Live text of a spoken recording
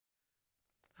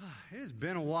It has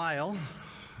been a while,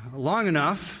 long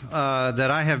enough that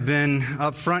I have been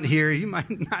up front here. You might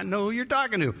not know who you're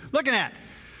talking to, looking at.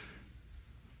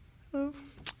 Hello.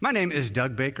 My name is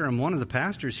Doug Baker. I'm one of the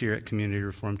pastors here at Community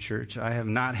Reformed Church. I have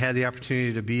not had the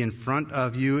opportunity to be in front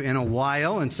of you in a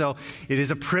while, and so it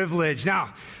is a privilege.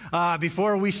 Now,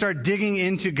 before we start digging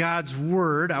into God's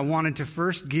Word, I wanted to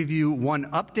first give you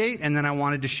one update, and then I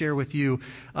wanted to share with you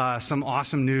some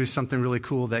awesome news, something really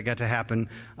cool that got to happen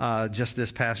just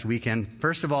this past weekend.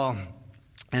 First of all,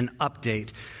 an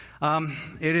update.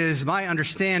 It is my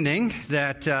understanding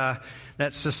that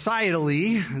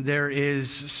societally there is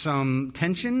some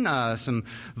tension, some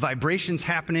vibrations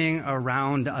happening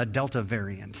around a Delta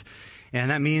variant. And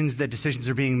that means that decisions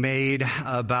are being made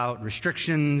about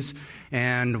restrictions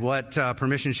and what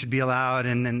permissions should be allowed,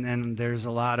 and there's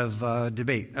a lot of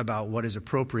debate about what is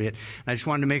appropriate. And I just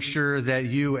wanted to make sure that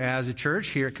you as a church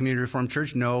here at Community Reformed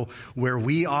Church know where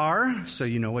we are, so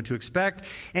you know what to expect.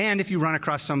 And if you run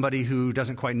across somebody who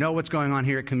doesn't quite know what's going on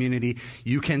here at Community,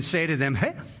 you can say to them,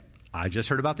 hey, I just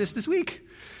heard about this week.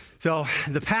 So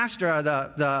the pastor,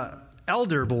 the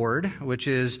elder board, which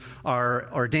is our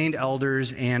ordained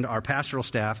elders and our pastoral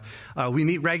staff, we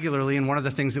meet regularly, and one of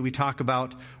the things that we talk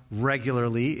about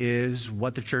regularly is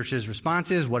what the church's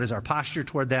response is, what is our posture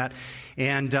toward that.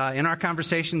 And in our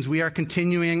conversations, we are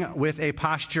continuing with a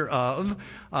posture of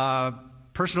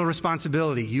personal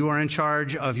responsibility. You are in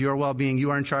charge of your well-being.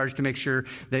 You are in charge to make sure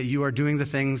that you are doing the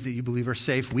things that you believe are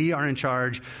safe. We are in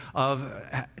charge of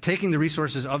taking the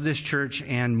resources of this church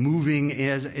and moving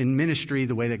as in ministry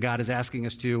the way that God is asking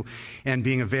us to, and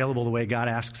being available the way God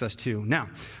asks us to. Now,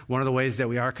 one of the ways that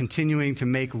we are continuing to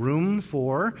make room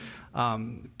for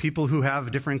people who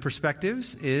have differing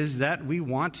perspectives is that we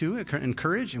want to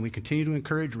encourage, and we continue to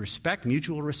encourage respect,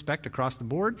 mutual respect across the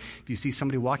board. If you see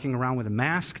somebody walking around with a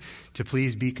mask, to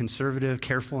please be conservative,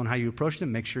 careful in how you approach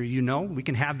them. Make sure you know we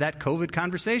can have that COVID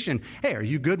conversation. Hey, are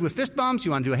you good with fist bumps?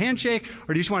 You want to do a handshake?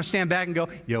 Or do you just want to stand back and go,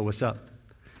 yo, what's up?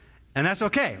 And that's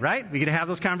okay, right? We get to have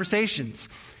those conversations.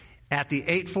 At the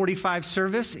 8:45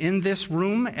 service in this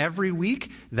room every week,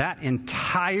 that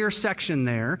entire section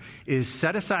there is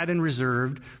set aside and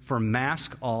reserved for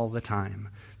mask all the time.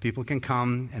 People can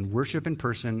come and worship in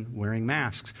person wearing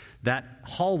masks. That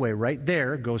hallway right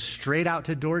there goes straight out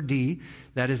to door D.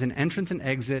 That is an entrance and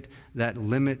exit that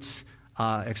limits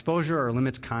exposure or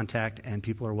limits contact, and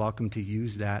people are welcome to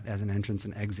use that as an entrance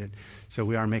and exit. So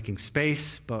we are making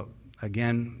space, but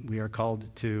again, we are called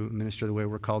to minister the way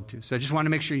we're called to. So I just want to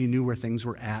make sure you knew where things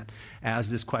were at as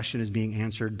this question is being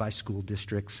answered by school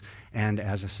districts and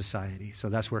as a society. So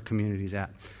that's where community is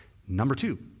at. Number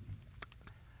two,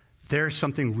 there's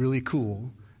something really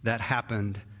cool that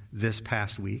happened this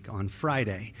past week on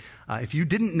Friday. If you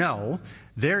didn't know,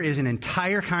 there is an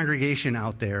entire congregation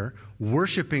out there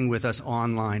worshiping with us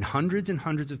online, hundreds and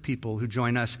hundreds of people who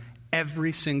join us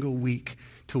every single week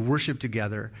to worship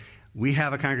together. We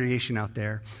have a congregation out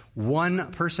there.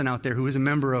 One person out there who is a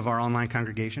member of our online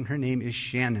congregation, her name is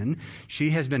Shannon. She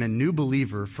has been a new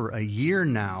believer for a year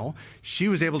now. She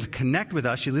was able to connect with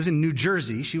us. She lives in New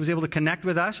Jersey. She was able to connect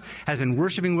with us, has been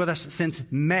worshiping with us since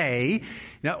May.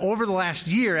 Now, over the last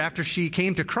year after she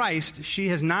came to Christ, she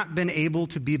has not been able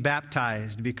to be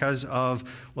baptized because of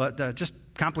just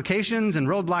complications and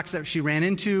roadblocks that she ran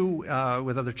into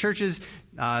with other churches.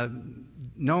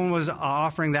 No one was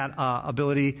offering that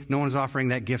ability. No one was offering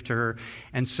that gift to her.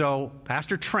 And so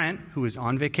Pastor Trent, who is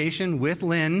on vacation with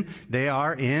Lynn, they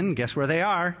are in, guess where they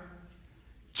are?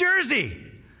 Jersey.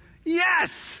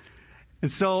 Yes. And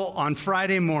so on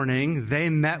Friday morning, they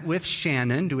met with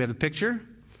Shannon. Do we have a picture?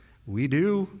 We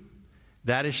do.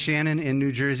 That is Shannon in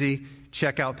New Jersey.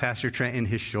 Check out Pastor Trent in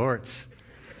his shorts.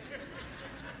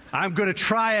 I'm going to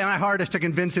try my hardest to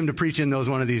convince him to preach in those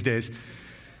one of these days.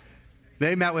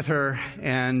 They met with her,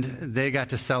 and they got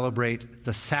to celebrate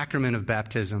the sacrament of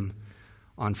baptism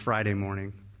on Friday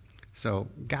morning. So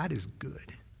God is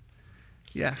good.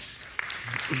 Yes.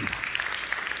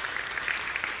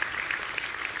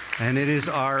 And it is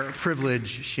our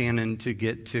privilege, Shannon, to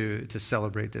get to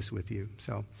celebrate this with you.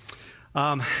 So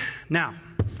now,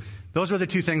 those were the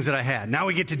two things that I had. Now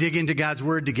we get to dig into God's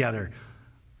Word together.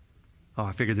 Oh,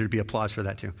 I figured there'd be applause for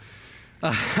that too.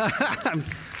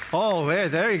 Oh,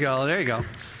 there you go. There you go.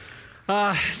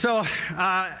 So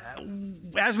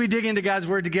as we dig into God's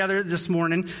Word together this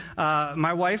morning,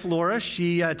 my wife, Laura,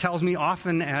 she tells me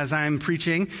often as I'm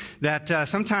preaching that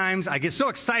sometimes I get so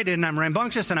excited and I'm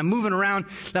rambunctious and I'm moving around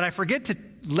that I forget to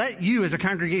let you as a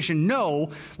congregation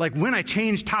know, like when I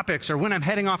change topics or when I'm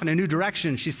heading off in a new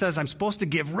direction. She says I'm supposed to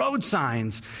give road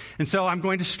signs. And so I'm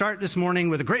going to start this morning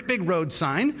with a great big road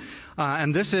sign.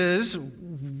 And this is,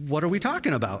 what are we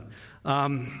talking about?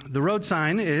 The road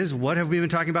sign is, what have we been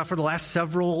talking about for the last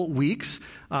several weeks?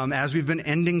 As we've been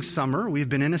ending summer, we've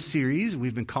been in a series.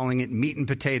 We've been calling it Meat and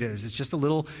Potatoes. It's just a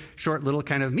little, short little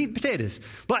kind of meat and potatoes.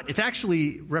 But it's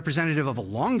actually representative of a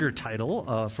longer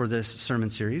title for this sermon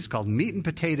series called Meat and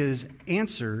Potatoes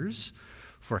Answers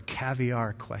for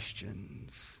Caviar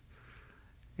Questions.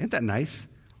 Isn't that nice?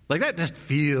 Like, that just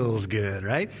feels good,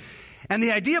 right? And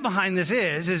the idea behind this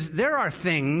is there are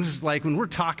things like when we're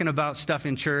talking about stuff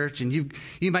in church, and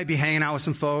you might be hanging out with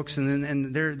some folks,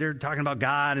 and they're talking about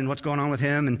God and what's going on with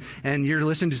Him, and you're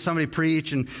listening to somebody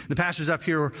preach, and the pastor's up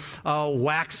here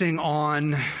waxing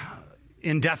on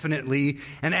indefinitely.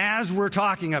 And as we're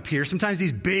talking up here, sometimes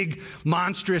these big,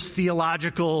 monstrous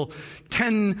theological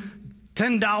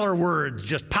 $10 words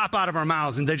just pop out of our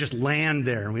mouths, and they just land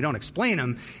there, and we don't explain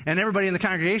them. And everybody in the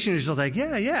congregation is just like,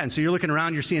 yeah. And so you're looking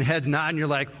around, you're seeing heads nod, and you're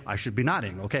like, I should be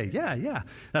nodding. Okay, yeah.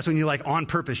 That's when you, like, on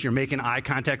purpose, you're making eye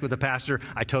contact with the pastor.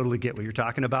 I totally get what you're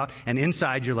talking about. And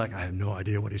inside, you're like, I have no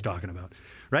idea what he's talking about,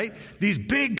 right? These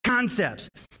big concepts.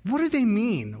 What do they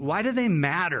mean? Why do they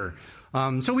matter?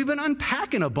 So we've been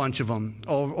unpacking a bunch of them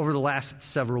over the last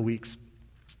several weeks.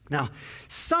 Now,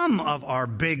 some of our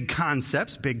big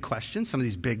concepts, big questions, some of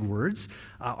these big words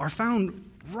are found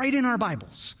right in our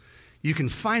Bibles. You can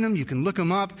find them, you can look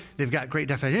them up. They've got great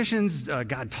definitions.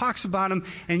 God talks about them,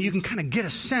 and you can kind of get a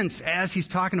sense as he's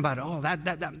talking about it. Oh,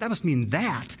 that must mean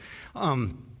that.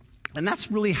 And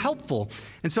that's really helpful.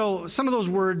 And so some of those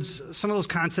words, some of those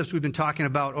concepts we've been talking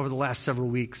about over the last several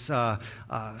weeks,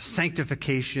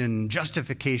 sanctification,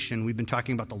 justification. We've been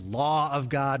talking about the law of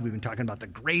God. We've been talking about the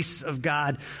grace of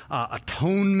God,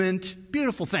 atonement,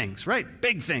 beautiful things, right?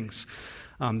 Big things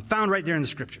found right there in the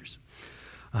scriptures.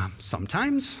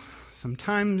 Sometimes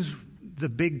the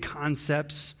big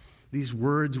concepts, these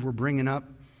words we're bringing up,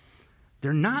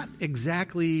 they're not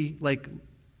exactly like...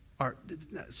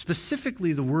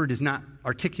 Specifically, the word is not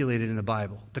articulated in the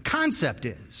Bible. The concept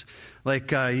is.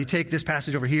 Like, you take this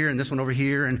passage over here and this one over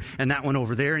here and that one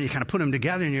over there, and you kind of put them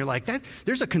together, and you're like,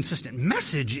 there's a consistent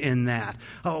message in that.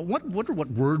 What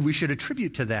word we should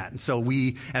attribute to that? And so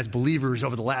we, as believers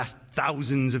over the last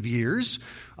thousands of years,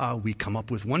 we come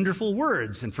up with wonderful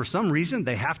words. And for some reason,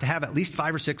 they have to have at least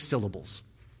 5 or 6 syllables.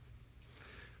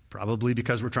 Probably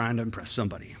because we're trying to impress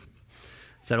somebody.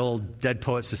 It's that old Dead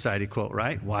Poets Society quote,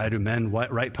 right? Why do men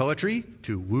write poetry?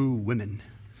 To woo women.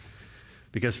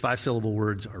 Because 5-syllable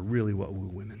words are really what woo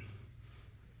women.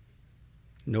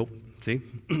 Nope. See?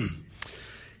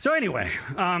 So anyway,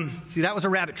 see, that was a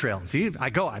rabbit trail. See,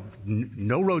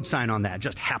 no road sign on that.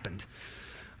 Just happened.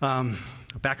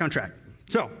 Back on track.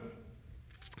 So,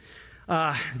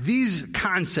 these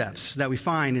concepts that we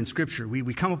find in Scripture,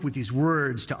 we come up with these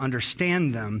words to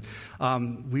understand them.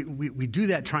 We do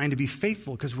that trying to be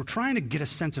faithful because we're trying to get a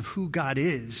sense of who God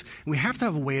is. And we have to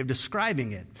have a way of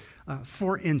describing it.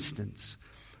 For instance,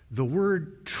 the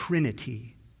word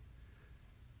Trinity,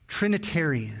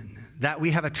 Trinitarian, that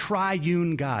we have a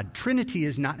triune God. Trinity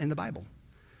is not in the Bible.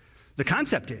 The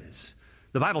concept is.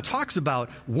 The Bible talks about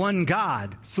one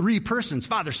God, 3 persons,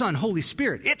 Father, Son, Holy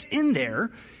Spirit. It's in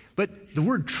there. But the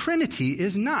word Trinity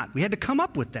is not. We had to come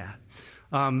up with that.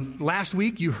 Last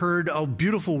week, you heard a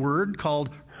beautiful word called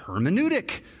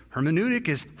hermeneutic. Hermeneutic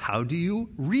is how do you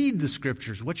read the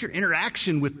Scriptures? What's your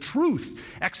interaction with truth?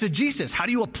 Exegesis, how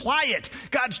do you apply it,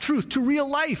 God's truth, to real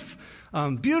life?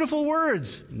 Beautiful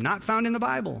words, not found in the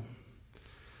Bible.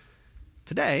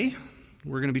 Today,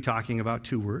 we're going to be talking about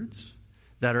 2 words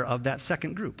that are of that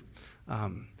second group.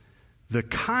 The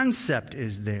concept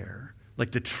is there.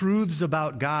 Like the truths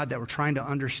about God that we're trying to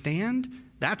understand,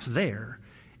 that's there.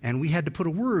 And we had to put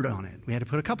a word on it. We had to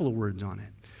put a couple of words on it.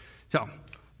 So,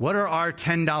 what are our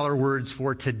 $10 words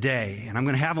for today? And I'm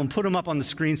going to have them put them up on the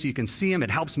screen so you can see them.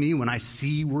 It helps me when I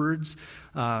see words,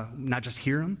 not just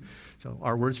hear them. So,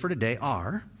 our words for today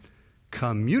are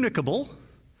communicable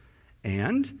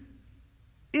and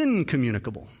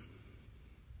incommunicable.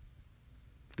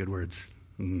 Good words.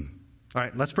 All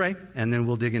right, let's pray, and then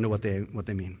we'll dig into what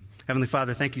they mean. Heavenly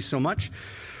Father, thank you so much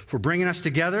for bringing us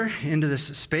together into this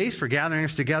space, for gathering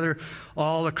us together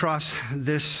all across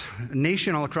this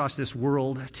nation, all across this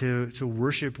world to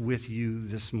worship with you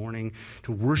this morning,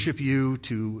 to worship you,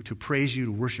 to praise you,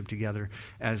 to worship together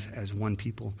as one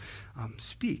people.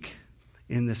 Speak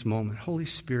in this moment. Holy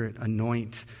Spirit,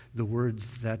 anoint the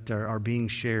words that are being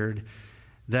shared,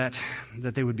 that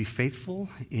they would be faithful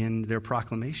in their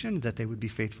proclamation, that they would be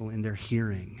faithful in their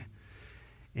hearing.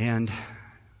 And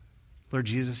Lord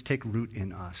Jesus, take root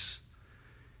in us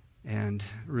and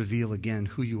reveal again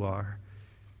who you are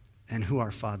and who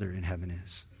our Father in heaven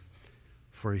is.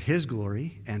 For his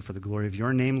glory and for the glory of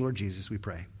your name, Lord Jesus, we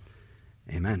pray.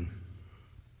 Amen.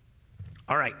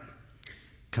 All right.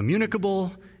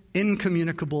 Communicable,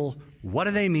 incommunicable. What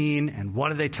do they mean and what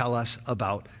do they tell us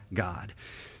about God?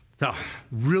 So,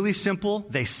 really simple.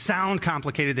 They sound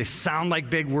complicated. They sound like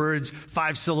big words.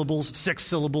 5 syllables, 6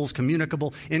 syllables,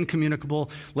 communicable, incommunicable.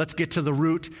 Let's get to the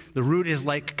root. The root is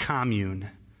like commune,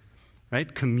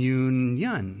 right?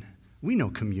 Communion. We know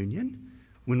communion.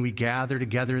 When we gather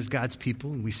together as God's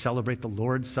people and we celebrate the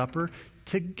Lord's Supper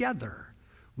together.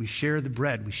 We share the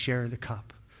bread. We share the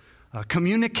cup.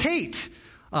 Communicate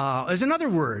is another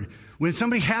word. When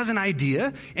somebody has an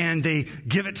idea and they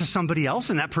give it to somebody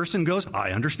else and that person goes, I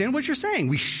understand what you're saying.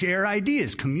 We share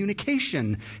ideas.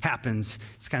 Communication happens.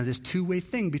 It's kind of this two-way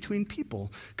thing between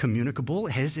people. Communicable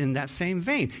is in that same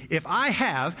vein. If I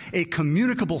have a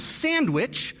communicable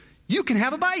sandwich, you can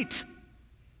have a bite.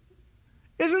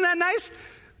 Isn't that nice?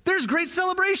 There's great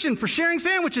celebration for sharing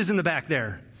sandwiches in the back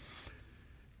there.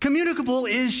 Communicable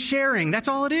is sharing. That's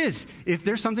all it is. If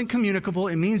there's something communicable,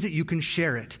 it means that you can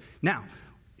share it. Now,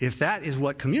 if that is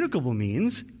what communicable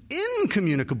means,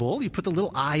 incommunicable, you put the little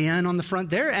IN on the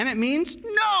front there, and it means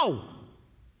no.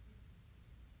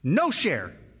 No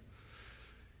share.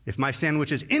 If my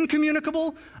sandwich is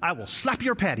incommunicable, I will slap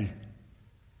your patty.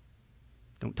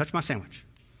 Don't touch my sandwich.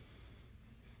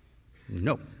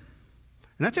 No. And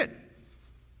that's it.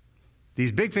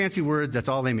 These big fancy words, that's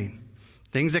all they mean.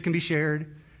 Things that can be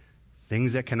shared,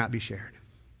 things that cannot be shared.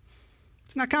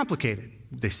 It's not complicated.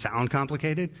 They sound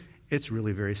complicated. It's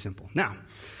really very simple. Now,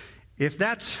 if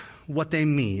that's what they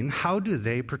mean, how do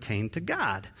they pertain to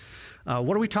God?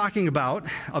 What are we talking about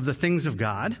of the things of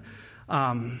God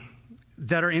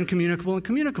that are incommunicable and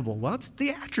communicable? Well, it's the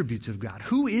attributes of God.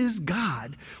 Who is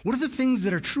God? What are the things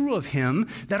that are true of him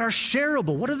that are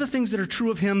shareable? What are the things that are true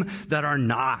of him that are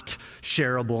not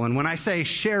shareable? And when I say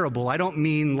shareable, I don't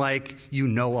mean like you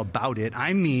know about it.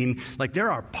 I mean like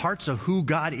there are parts of who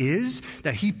God is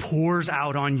that he pours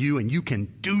out on you and you can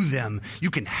do them. You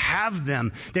can have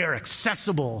them. They are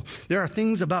accessible. There are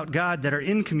things about God that are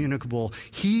incommunicable.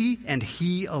 He and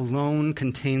he alone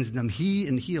contains them. He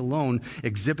and he alone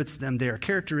exhibits them. They are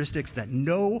characteristics that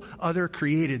no other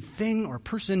created thing or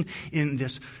person in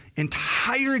this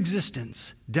entire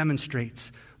existence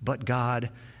demonstrates but God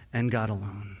and God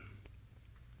alone.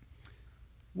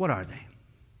 What are they?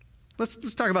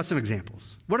 Let's talk about some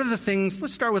examples. What are the things?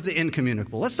 Let's start with the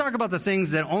incommunicable. Let's talk about the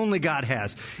things that only God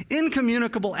has.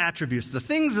 Incommunicable attributes, the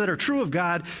things that are true of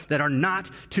God that are not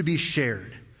to be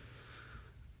shared.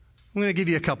 I'm going to give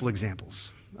you a couple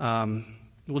examples.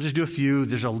 We'll just do a few.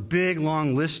 There's a big,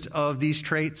 long list of these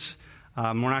traits.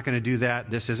 We're not going to do that.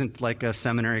 This isn't like a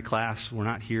seminary class. We're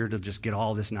not here to just get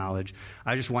all this knowledge.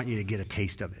 I just want you to get a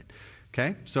taste of it.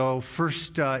 Okay? So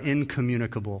first,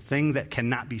 incommunicable, thing that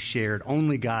cannot be shared,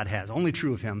 only God has, only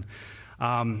true of him.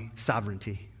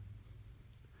 Sovereignty.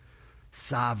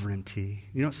 Sovereignty.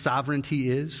 You know what sovereignty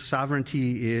is?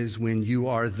 Sovereignty is when you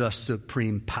are the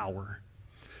supreme power.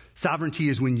 Sovereignty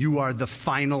is when you are the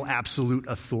final absolute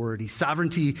authority.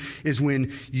 Sovereignty is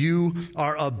when you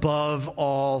are above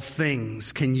all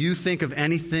things. Can you think of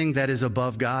anything that is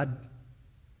above God?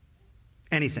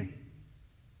 Anything?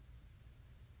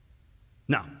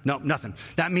 No, nothing.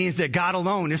 That means that God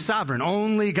alone is sovereign.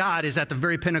 Only God is at the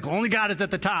very pinnacle. Only God is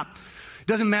at the top.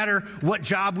 Doesn't matter what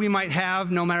job we might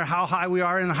have, no matter how high we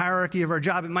are in the hierarchy of our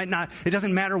job. It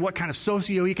doesn't matter what kind of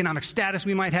socioeconomic status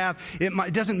we might have.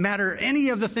 It doesn't matter any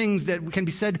of the things that can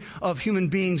be said of human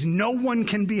beings. No one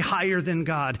can be higher than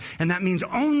God. And that means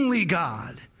only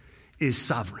God is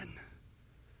sovereign.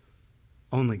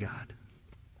 Only God.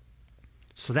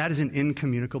 So that is an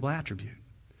incommunicable attribute.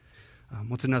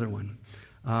 What's another one?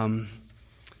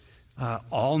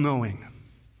 All-knowing.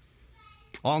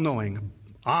 All-knowing.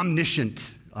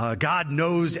 Omniscient. God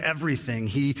knows everything.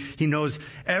 He knows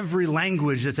every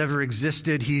language that's ever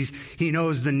existed. He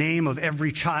knows the name of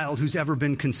every child who's ever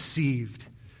been conceived.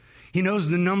 He knows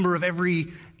the number of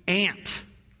every ant.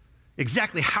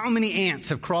 Exactly how many ants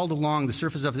have crawled along the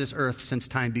surface of this earth since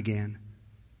time began.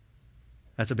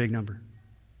 That's a big number.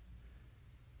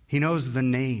 He knows the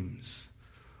names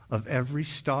of every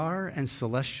star and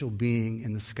celestial being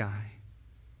in the sky.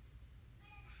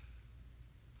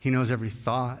 He knows every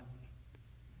thought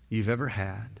you've ever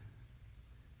had.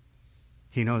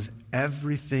 He knows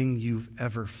everything you've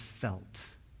ever felt.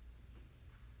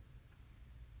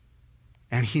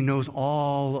 And he knows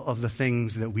all of the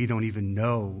things that we don't even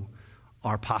know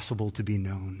are possible to be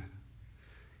known.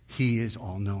 He is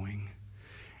all-knowing,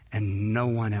 and no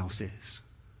one else is.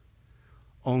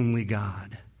 Only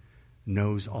God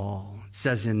knows all. It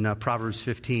says in Proverbs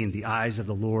 15, the eyes of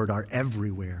the Lord are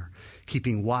everywhere,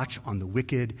 keeping watch on the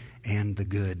wicked and the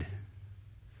good.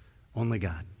 Only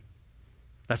God.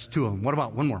 That's two of them. What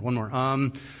about one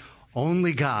more?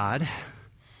 Only God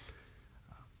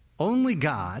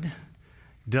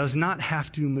does not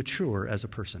have to mature as a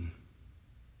person.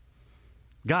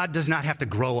 God does not have to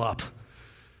grow up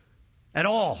at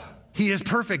all. He is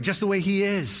perfect just the way he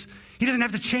is. He doesn't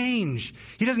have to change.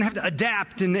 He doesn't have to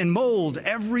adapt and mold.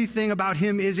 Everything about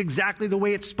him is exactly the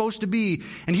way it's supposed to be.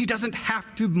 And he doesn't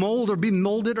have to mold or be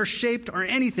molded or shaped or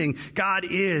anything. God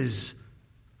is.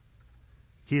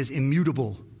 He is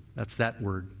immutable. That's that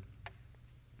word.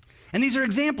 And these are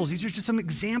examples. These are just some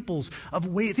examples of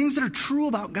things that are true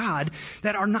about God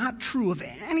that are not true of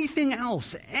anything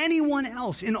else, anyone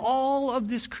else in all of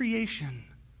this creation.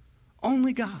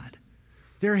 Only God.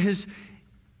 They're his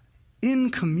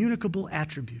incommunicable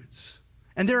attributes.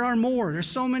 And there are more. There's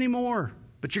so many more.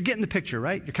 But you're getting the picture,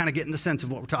 right? You're kind of getting the sense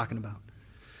of what we're talking about.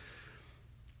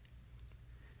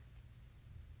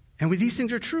 And these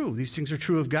things are true. These things are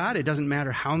true of God. It doesn't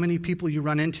matter how many people you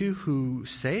run into who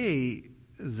say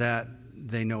that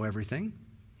they know everything.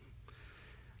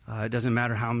 It doesn't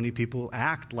matter how many people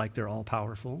act like they're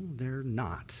all-powerful. They're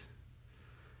not.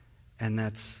 And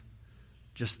that's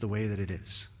just the way that it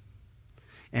is.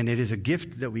 And it is a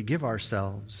gift that we give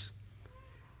ourselves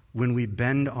when we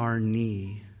bend our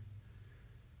knee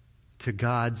to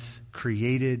God's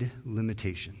created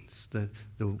limitations, the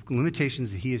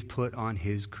limitations that he has put on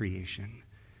his creation.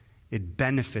 It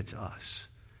benefits us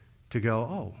to go,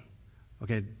 oh,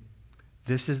 okay,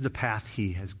 this is the path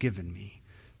he has given me.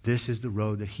 This is the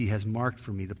road that he has marked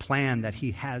for me, the plan that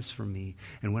he has for me.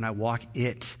 And when I walk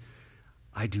it,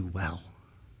 I do well.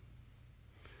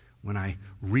 When I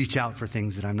reach out for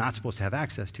things that I'm not supposed to have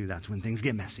access to, that's when things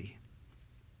get messy.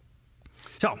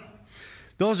 So,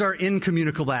 those are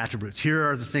incommunicable attributes. Here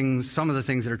are some of the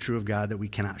things that are true of God that we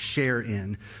cannot share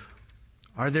in.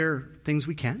 Are there things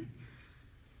we can?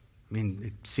 I mean,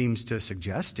 it seems to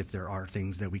suggest if there are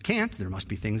things that we can't, there must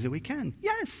be things that we can.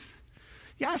 Yes.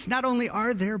 Yes, not only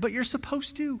are there, but you're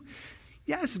supposed to.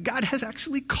 Yes, God has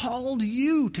actually called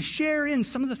you to share in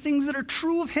some of the things that are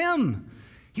true of him.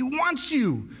 He wants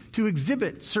you to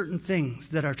exhibit certain things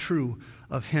that are true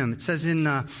of him. It says in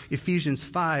Ephesians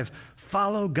 5,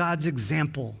 follow God's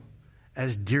example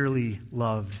as dearly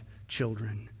loved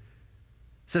children.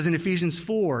 It says in Ephesians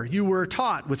 4, you were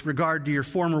taught with regard to your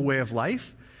former way of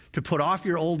life to put off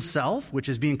your old self, which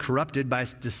is being corrupted by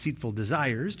deceitful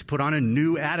desires, to put on a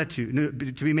new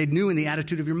attitude, to be made new in the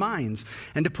attitude of your minds,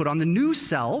 and to put on the new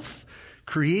self,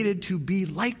 created to be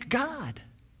like God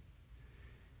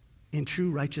in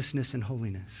true righteousness and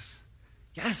holiness.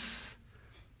 Yes,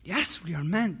 we are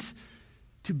meant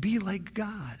to be like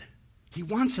God. He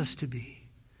wants us to be.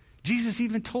 Jesus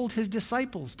even told his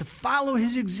disciples to follow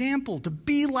his example, to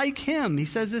be like him. He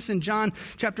says this in John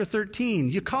chapter 13.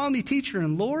 You call me teacher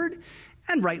and Lord,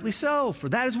 and rightly so, for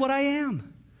that is what I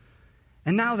am.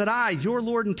 And now that I, your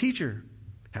Lord and teacher,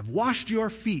 have washed your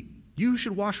feet, you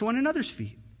should wash one another's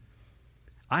feet.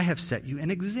 I have set you an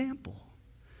example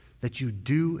that you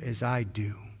do as I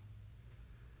do.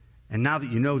 And now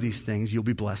that you know these things, you'll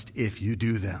be blessed if you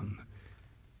do them.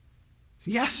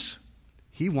 Yes,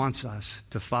 he wants us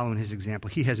to follow in his example.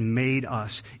 He has made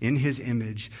us in his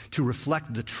image to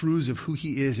reflect the truths of who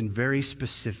he is in very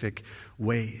specific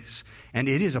ways. And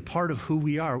it is a part of who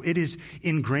we are. It is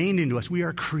ingrained into us. We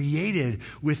are created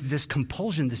with this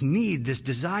compulsion, this need, this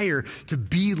desire to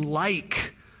be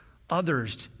like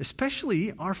others,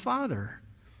 especially our Father.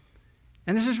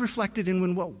 And this is reflected in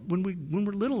when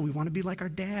we're little, we want to be like our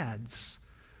dads.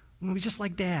 We want to be just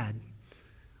like Dad.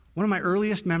 One of my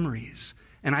earliest memories,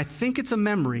 and I think it's a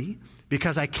memory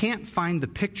because I can't find the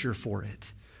picture for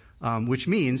it, which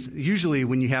means usually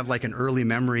when you have like an early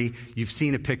memory, you've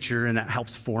seen a picture and that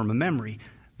helps form a memory.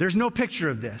 There's no picture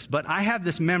of this, but I have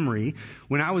this memory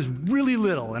when I was really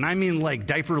little, and I mean like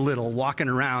diaper little, walking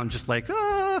around just like,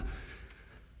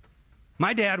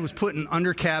 My dad was putting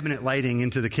under cabinet lighting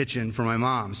into the kitchen for my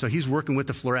mom. So he's working with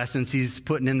the fluorescents. He's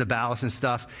putting in the ballast and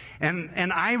stuff.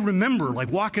 And I remember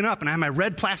like walking up and I had my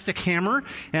red plastic hammer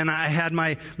and I had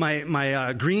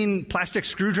my green plastic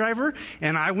screwdriver.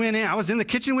 And I went in, I was in the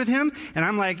kitchen with him and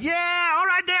I'm like, yeah, all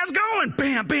right, Dad's going.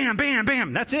 Bam, bam, bam,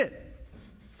 bam. That's it.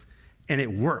 And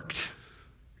it worked.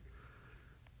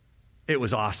 It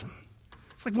was awesome.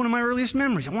 It's like one of my earliest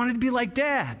memories. I wanted to be like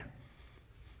Dad.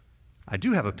 I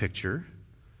do have a picture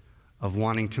of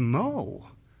wanting to mow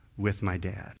with my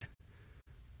dad.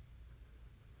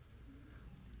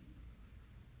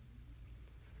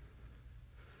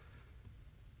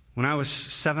 When I was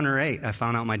 7 or 8, I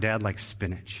found out my dad liked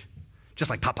spinach. just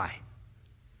like Popeye.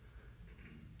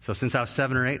 So since I was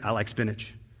 7 or 8, I like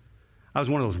spinach. I was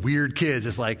one of those weird kids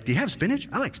that's like, do you have spinach?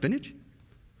 I like spinach.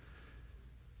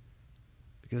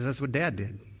 Because that's what Dad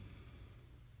did.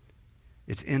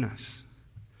 It's in us.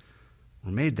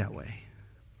 We're made that way.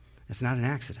 It's not an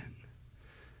accident.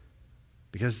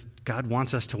 Because God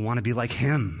wants us to want to be like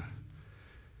him.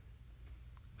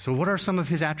 So what are some of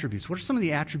his attributes? What are some of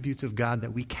the attributes of God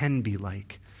that we can be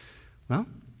like? Well,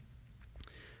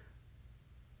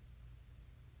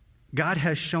 God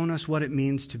has shown us what it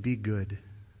means to be good.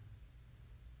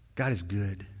 God is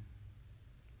good.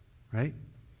 Right?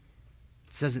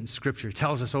 It says it in Scripture. It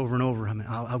tells us over and over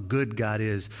how good God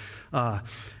is.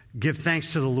 Give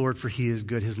thanks to the Lord, for he is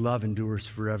good. His love endures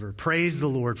forever. Praise the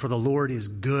Lord, for the Lord is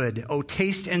good. Oh,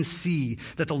 taste and see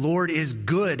that the Lord is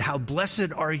good. How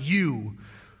blessed are you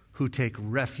who take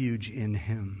refuge in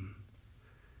him.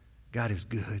 God is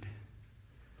good.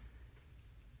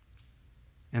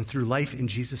 And through life in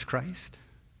Jesus Christ,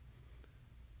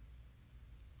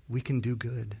 we can do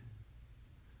good.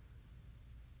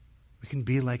 We can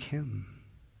be like him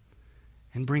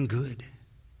and bring good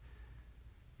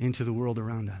into the world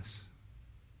around us.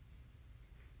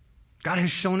 God has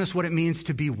shown us what it means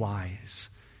to be wise.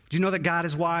 Do you know that God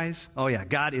is wise? Oh yeah,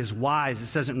 God is wise. It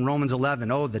says it in Romans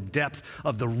 11. Oh, the depth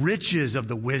of the riches of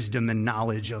the wisdom and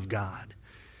knowledge of God.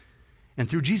 And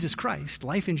through Jesus Christ,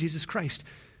 life in Jesus Christ,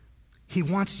 he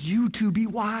wants you to be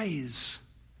wise.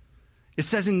 It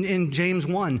says in James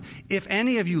 1, if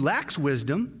any of you lacks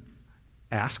wisdom,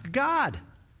 ask God.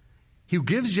 He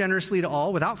gives generously to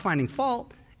all without finding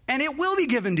fault, and it will be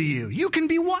given to you. You can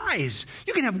be wise.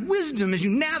 You can have wisdom as you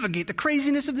navigate the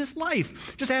craziness of this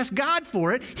life. Just ask God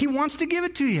for it. He wants to give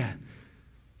it to you.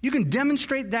 You can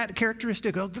demonstrate that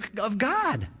characteristic of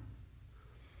God.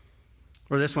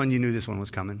 Or this one, you knew this one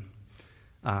was coming.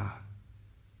 God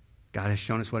has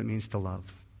shown us what it means to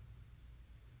love.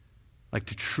 Like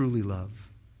to truly love.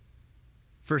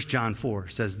 1 John 4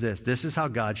 says this. This is how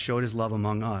God showed his love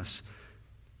among us.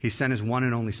 He sent his one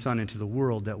and only Son into the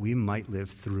world that we might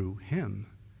live through him.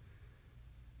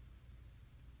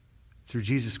 Through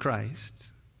Jesus Christ,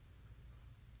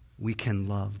 we can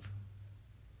love.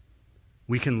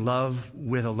 We can love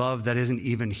with a love that isn't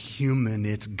even human.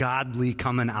 It's godly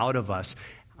coming out of us.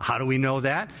 How do we know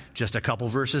that? Just a couple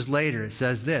verses later, it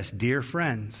says this, dear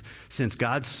friends, since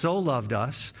God so loved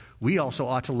us, we also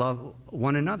ought to love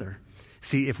one another.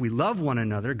 See, if we love one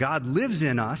another, God lives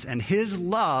in us, and his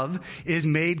love is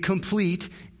made complete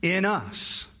in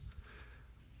us.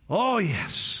 Oh,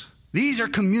 yes. These are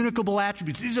communicable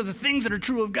attributes. These are the things that are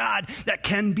true of God that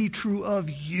can be true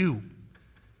of you.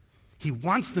 He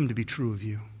wants them to be true of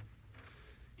you.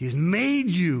 He has made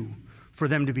you for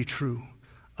them to be true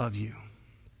of you.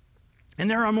 And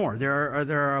there are more. There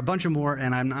are a bunch of more,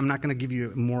 and I'm not going to give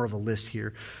you more of a list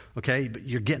here, okay? But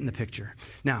you're getting the picture.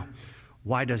 Now,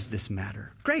 why does this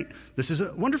matter? Great. This is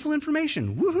wonderful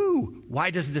information. Woohoo! Why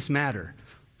does this matter?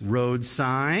 Road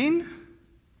sign.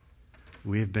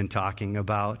 We've been talking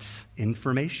about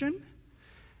information.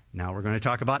 Now we're going to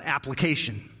talk about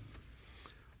application.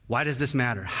 Why does this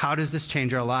matter? How does this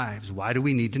change our lives? Why do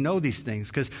we need to know these things?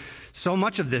 Because so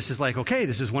much of this is like, okay,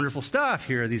 this is wonderful stuff.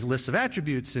 Here are these lists of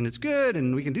attributes, and it's good,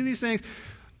 and we can do these things.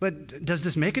 But does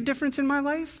this make a difference in my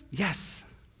life? Yes.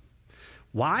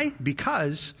 Why?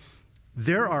 Because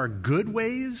there are good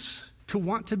ways to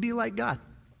want to be like God,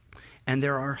 and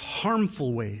there are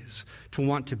harmful ways to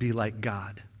want to be like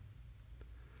God.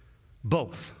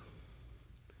 Both.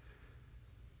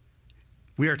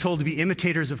 We are told to be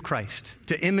imitators of Christ,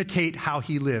 to imitate how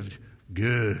he lived.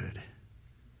 Good.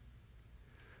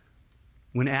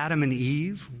 When Adam and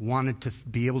Eve wanted to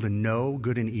be able to know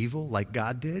good and evil like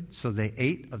God did, so they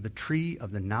ate of the tree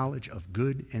of the knowledge of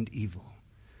good and evil.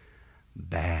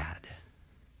 Bad.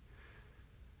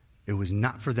 It was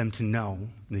not for them to know,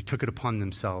 and they took it upon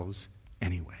themselves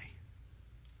anyway.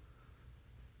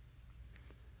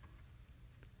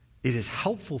 It is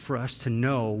helpful for us to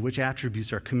know which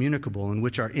attributes are communicable and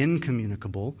which are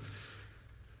incommunicable,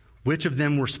 which of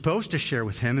them we're supposed to share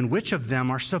with him, and which of them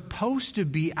are supposed to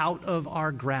be out of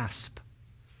our grasp.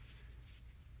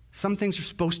 Some things are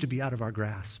supposed to be out of our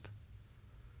grasp.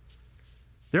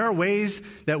 There are ways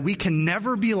that we can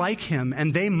never be like him,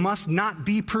 and they must not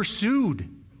be pursued.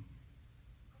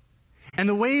 And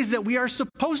the ways that we are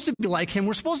supposed to be like him,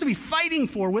 we're supposed to be fighting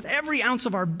for with every ounce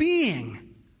of our being.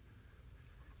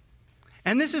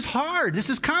 And this is hard.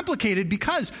 This is complicated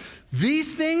because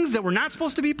these things that we're not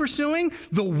supposed to be pursuing,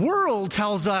 the world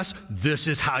tells us this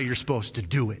is how you're supposed to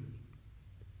do it.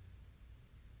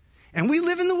 And we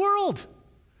live in the world.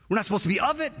 We're not supposed to be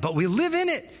of it, but we live in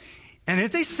it. And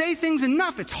if they say things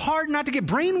enough, it's hard not to get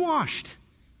brainwashed.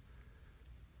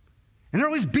 And they're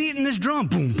always beating this drum.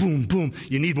 Boom, boom, boom.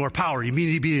 You need more power. You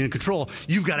need to be in control.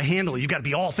 You've got to handle it. You've got to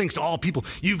be all things to all people.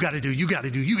 You've got to do, you got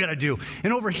to do, you got to do.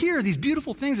 And over here, these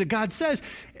beautiful things that God says,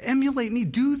 emulate me,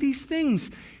 do these things.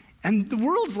 And the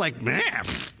world's like, man,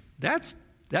 that's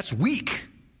weak.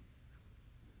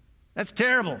 That's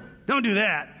terrible. Don't do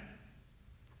that.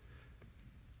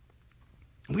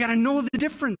 We got to know the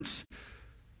difference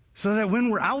so that when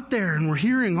we're out there and we're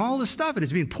hearing all this stuff and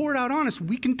it's being poured out on us,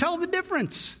 we can tell the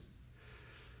difference.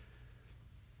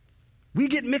 We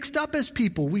get mixed up as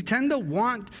people. We tend to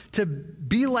want to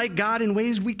be like God in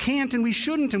ways we can't and we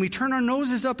shouldn't, and we turn our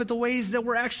noses up at the ways that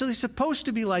we're actually supposed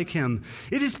to be like Him.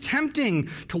 It is tempting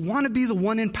to want to be the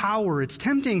one in power. It's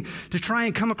tempting to try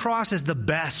and come across as the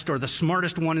best or the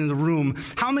smartest one in the room.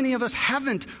 How many of us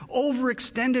haven't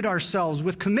overextended ourselves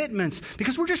with commitments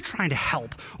because we're just trying to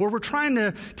help, or we're trying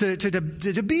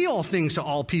to be all things to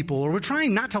all people, or we're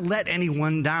trying not to let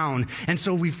anyone down, and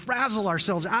so we frazzle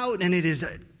ourselves out, and it is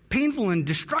painful and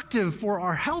destructive for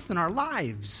our health and our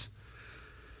lives.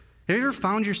 Have you ever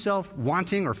found yourself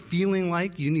wanting or feeling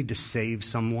like you need to save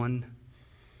someone?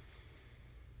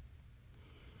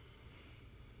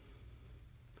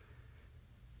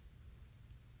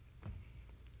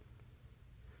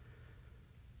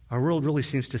 Our world really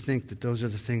seems to think that those are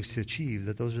the things to achieve,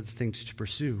 that those are the things to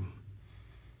pursue.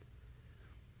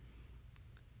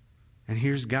 And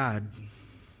here's God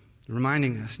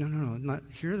reminding us, no,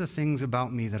 here are the things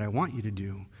about me that I want you to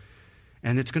do.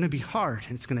 And it's going to be hard,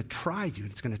 and it's going to try you,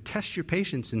 and it's going to test your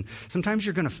patience, and sometimes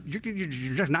you're just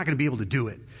not going to be able to do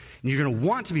it. And you're going to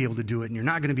want to be able to do it, and you're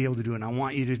not going to be able to do it. And I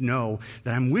want you to know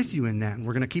that I'm with you in that, and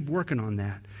we're going to keep working on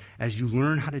that as you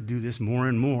learn how to do this more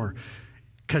and more,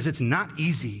 because it's not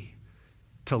easy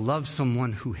to love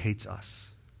someone who hates us.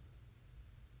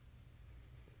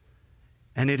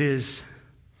 And it is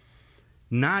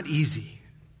not easy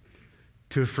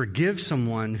to forgive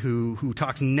someone who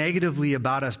talks negatively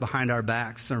about us behind our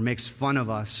backs, or makes fun of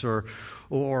us,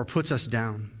 or puts us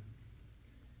down.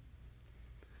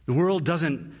 The world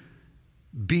doesn't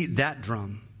beat that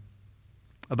drum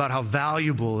about how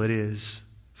valuable it is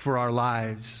for our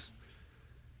lives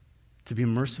to be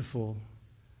merciful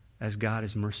as God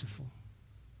is merciful,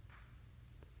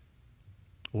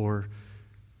 or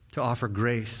to offer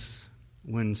grace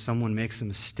when someone makes a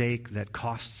mistake that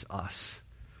costs us,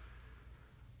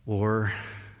 or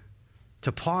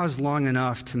to pause long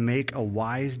enough to make a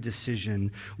wise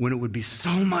decision when it would be so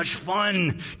much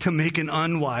fun to make an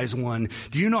unwise one.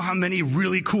 Do you know how many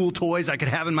really cool toys I could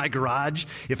have in my garage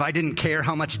if I didn't care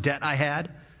how much debt I had?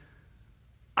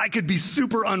 I could be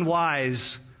super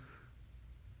unwise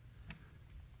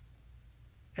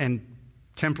and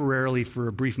temporarily, for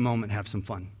a brief moment, have some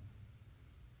fun.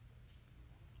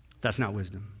 That's not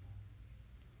wisdom.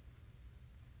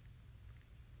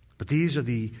 But these are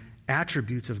the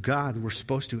attributes of God that we're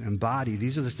supposed to embody.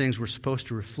 These are the things we're supposed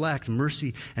to reflect: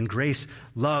 mercy and grace,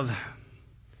 love,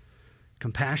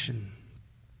 compassion,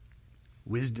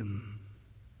 wisdom.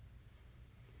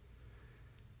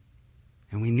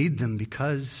 And we need them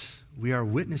because we are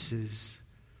witnesses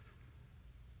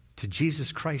to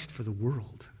Jesus Christ for the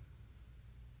world.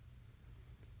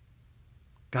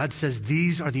 God says,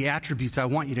 these are the attributes I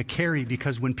want you to carry,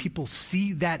 because when people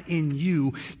see that in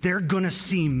you, they're going to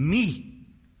see me.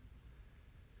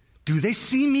 Do they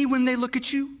see me when they look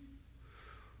at you?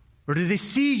 Or do they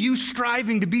see you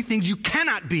striving to be things you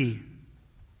cannot be?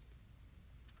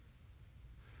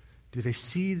 Do they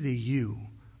see the you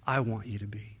I want you to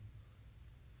be?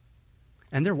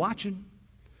 And they're watching.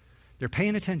 They're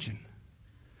paying attention.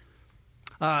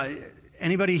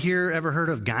 Anybody here ever heard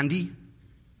of Gandhi?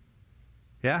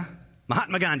 Yeah?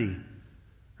 Mahatma Gandhi,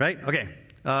 right? Okay.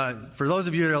 For those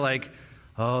of you that are like,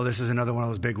 oh, this is another one of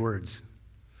those big words.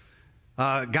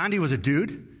 Gandhi was a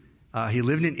dude. He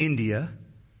lived in India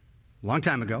a long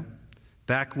time ago,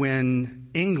 back when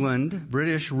England,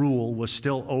 British rule, was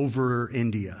still over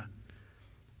India.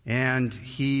 And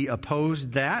he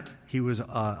opposed that. He was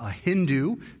a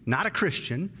Hindu, not a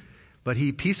Christian, but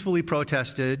he peacefully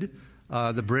protested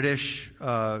the British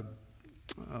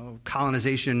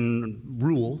colonization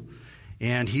rule,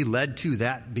 and he led to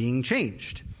that being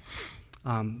changed.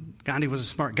 Gandhi was a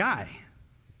smart guy.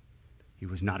 He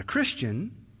was not a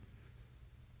Christian,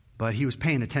 but he was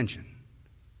paying attention.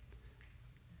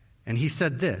 And he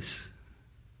said this: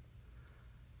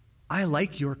 I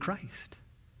like your Christ.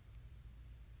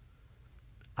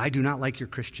 I do not like your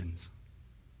Christians.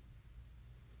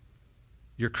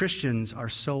 Your Christians are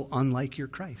so unlike your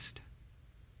Christ.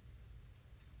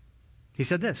 He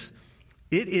said this: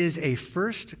 it is a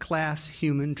first-class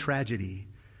human tragedy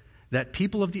that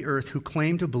people of the earth who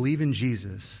claim to believe in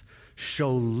Jesus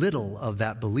show little of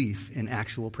that belief in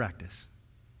actual practice.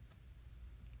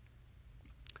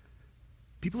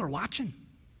 People are watching.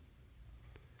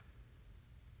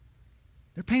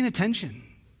 They're paying attention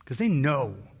because they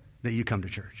know that you come to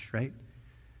church, right?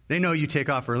 They know you take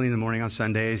off early in the morning on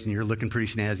Sundays and you're looking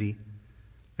pretty snazzy.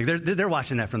 Like they're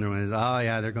watching that from their windows. Oh,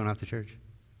 yeah, they're going off to church.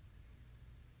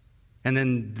 And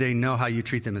then they know how you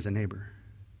treat them as a neighbor.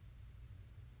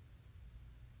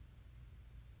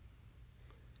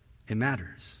 It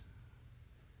matters.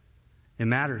 It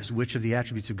matters which of the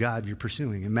attributes of God you're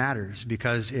pursuing. It matters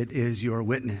because it is your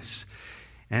witness.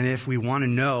 And if we want to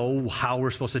know how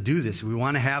we're supposed to do this, if we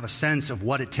want to have a sense of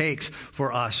what it takes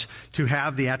for us to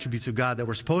have the attributes of God that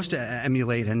we're supposed to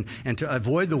emulate and to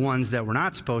avoid the ones that we're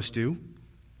not supposed to,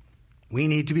 we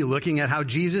need to be looking at how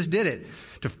Jesus did it.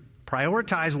 To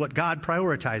prioritize what God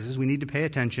prioritizes, we need to pay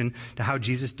attention to how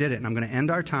Jesus did it. And I'm going to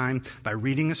end our time by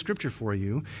reading a scripture for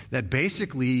you that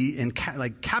basically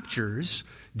captures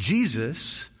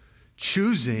Jesus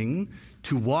choosing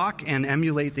to walk and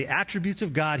emulate the attributes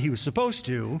of God he was supposed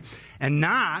to, and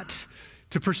not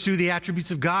to pursue the attributes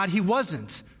of God he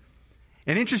wasn't.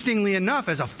 And interestingly enough,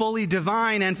 as a fully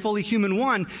divine and fully human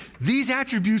one, these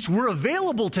attributes were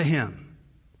available to him.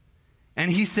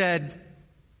 And he said,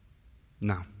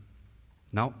 no,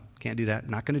 can't do that.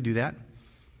 Not going to do that.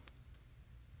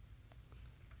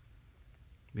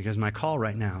 Because my call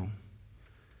right now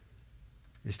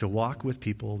is to walk with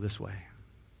people this way.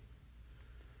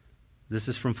 This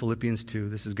is from Philippians 2.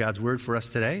 This is God's word for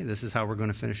us today. This is how we're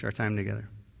going to finish our time together.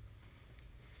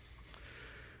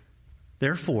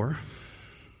 Therefore,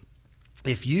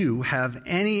 if you have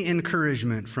any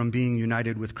encouragement from being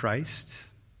united with Christ,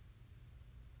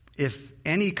 if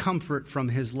any comfort from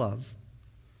his love,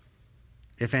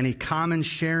 if any common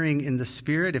sharing in the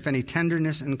Spirit, if any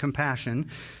tenderness and compassion,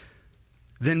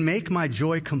 then make my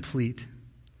joy complete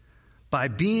by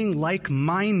being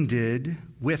like-minded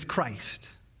with Christ.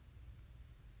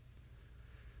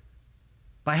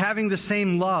 By having the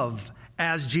same love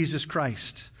as Jesus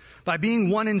Christ. By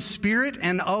being one in spirit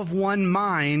and of one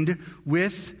mind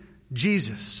with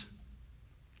Jesus.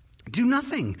 Do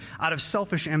nothing out of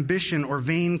selfish ambition or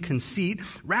vain conceit.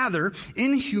 Rather,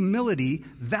 in humility,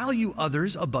 value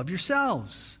others above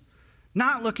yourselves.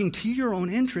 Not looking to your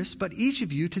own interests, but each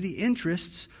of you to the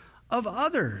interests of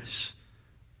others.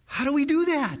 How do we do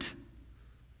that?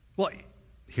 Well,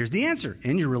 here's the answer.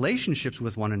 In your relationships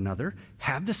with one another,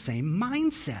 have the same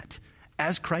mindset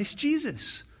as Christ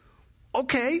Jesus.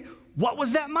 Okay, what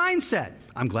was that mindset?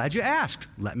 I'm glad you asked.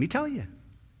 Let me tell you.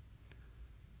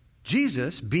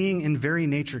 Jesus, being in very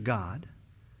nature God,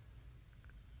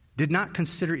 did not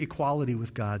consider equality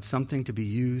with God something to be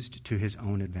used to his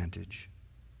own advantage.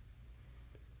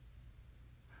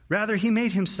 Rather, he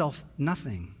made himself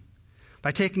nothing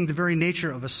by taking the very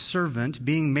nature of a servant,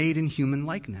 being made in human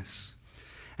likeness.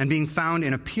 And being found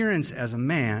in appearance as a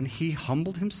man, he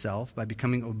humbled himself by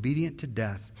becoming obedient to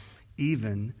death,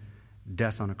 even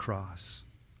death on a cross.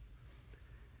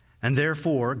 And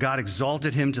therefore, God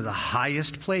exalted him to the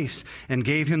highest place and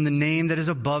gave him the name that is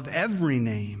above every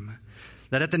name,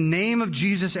 that at the name of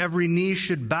Jesus every knee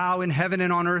should bow in heaven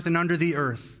and on earth and under the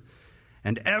earth,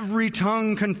 and every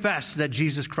tongue confess that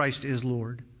Jesus Christ is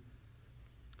Lord,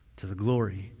 to the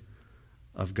glory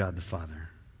of God the Father.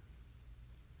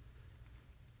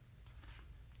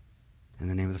 In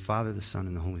the name of the Father, the Son,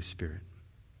 and the Holy Spirit.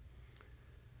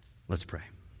 Let's pray.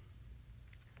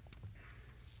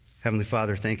 Heavenly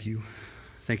Father, thank you.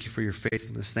 Thank you for your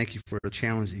faithfulness. Thank you for the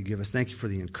challenge that you give us. Thank you for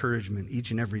the encouragement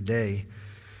each and every day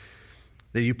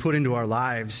that you put into our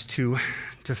lives to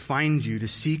find you, to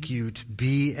seek you, to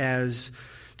be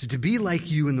like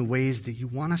you in the ways that you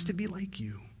want us to be like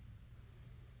you.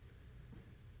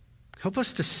 Help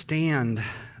us to stand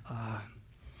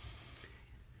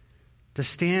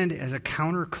as a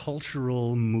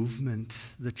countercultural movement,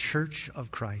 the Church of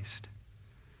Christ,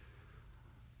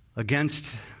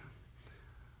 against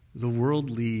the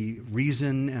worldly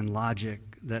reason and logic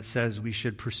that says we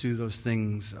should pursue those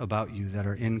things about you that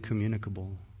are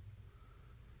incommunicable.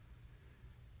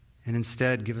 And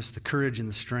instead, give us the courage and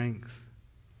the strength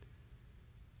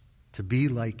to be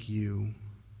like you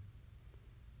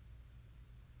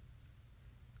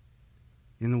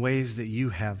in the ways that you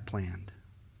have planned,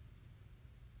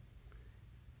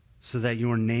 so that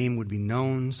your name would be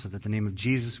known, so that the name of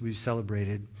Jesus would be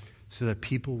celebrated, so that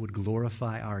people would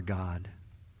glorify our God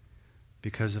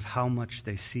because of how much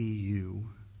they see you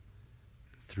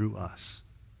through us.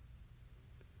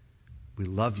 We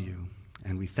love you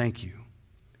and we thank you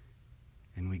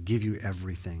and we give you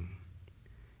everything.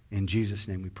 In Jesus'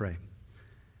 name we pray.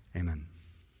 Amen.